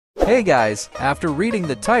Hey guys, after reading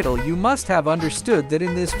the title you must have understood that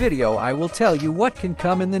in this video I will tell you what can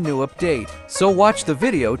come in the new update. So watch the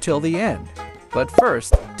video till the end. But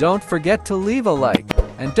first, don't forget to leave a like,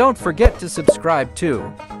 and don't forget to subscribe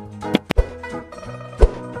too.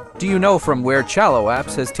 Do you know from where Chalo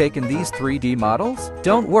Apps has taken these 3D models?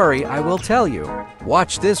 Don't worry, I will tell you.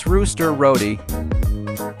 Watch this rooster roadie.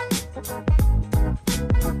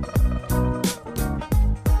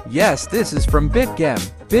 Yes, this is from BitGem.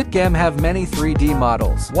 BitGem have many 3D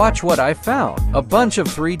models. Watch what I found. A bunch of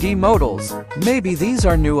 3D models. Maybe these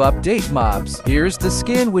are new update mobs. Here's the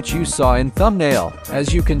skin which you saw in thumbnail.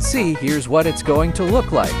 As you can see, here's what it's going to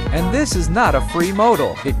look like. And this is not a free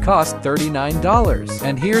modal. It cost $39.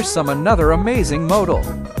 And here's some another amazing modal.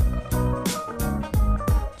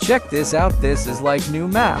 Check this out, this is like new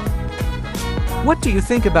map. What do you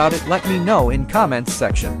think about it? Let me know in comments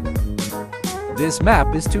section. This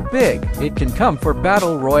map is too big. It can come for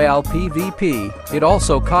Battle Royale PvP. It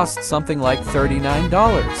also costs something like $39.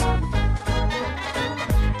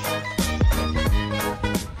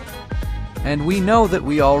 And we know that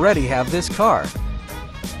we already have this car.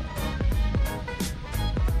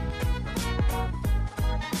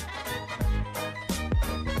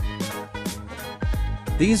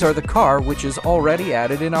 These are the car which is already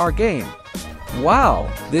added in our game.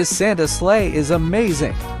 Wow, this Santa sleigh is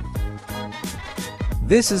amazing.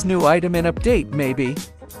 This is new item in update maybe.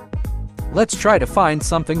 Let's try to find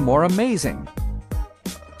something more amazing.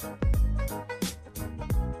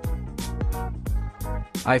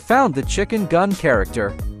 I found the chicken gun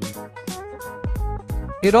character.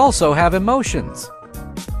 It also have emotions.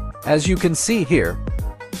 As you can see here,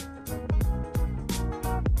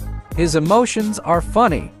 his emotions are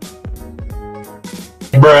funny.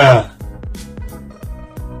 Bruh.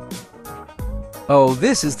 Oh,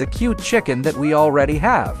 this is the cute chicken that we already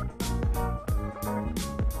have.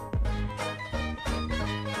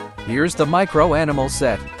 Here's the micro animal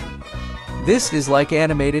set. This is like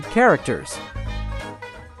animated characters.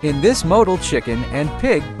 In this modal, chicken and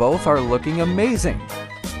pig both are looking amazing.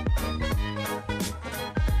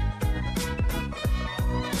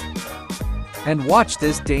 And watch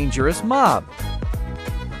this dangerous mob.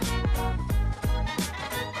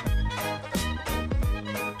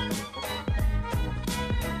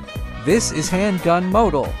 This is handgun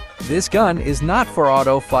modal. This gun is not for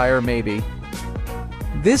auto fire maybe.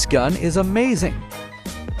 This gun is amazing.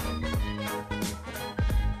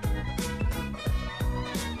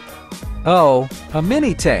 Oh, a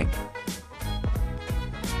mini tank.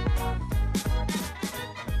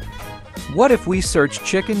 What if we search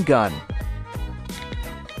chicken gun?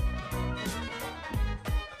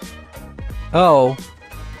 Oh,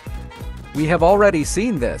 we have already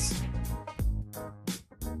seen this.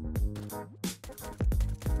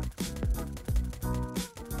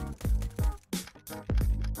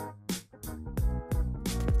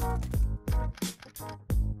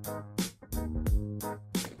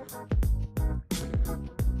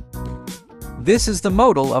 This is the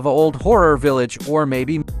modal of an old horror village, or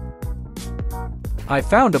maybe I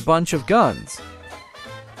found a bunch of guns.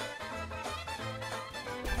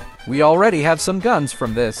 We already have some guns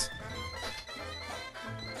from this.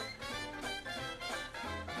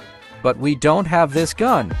 But we don't have this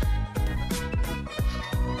gun.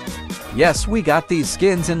 Yes, we got these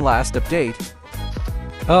skins in last update.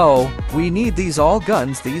 Oh, we need these all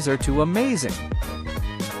guns, these are too amazing.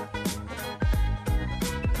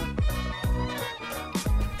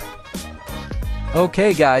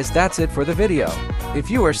 Okay guys, that's it for the video.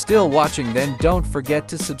 If you are still watching, then don't forget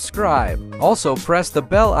to subscribe. Also press the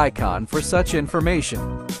bell icon for such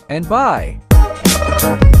information. And bye!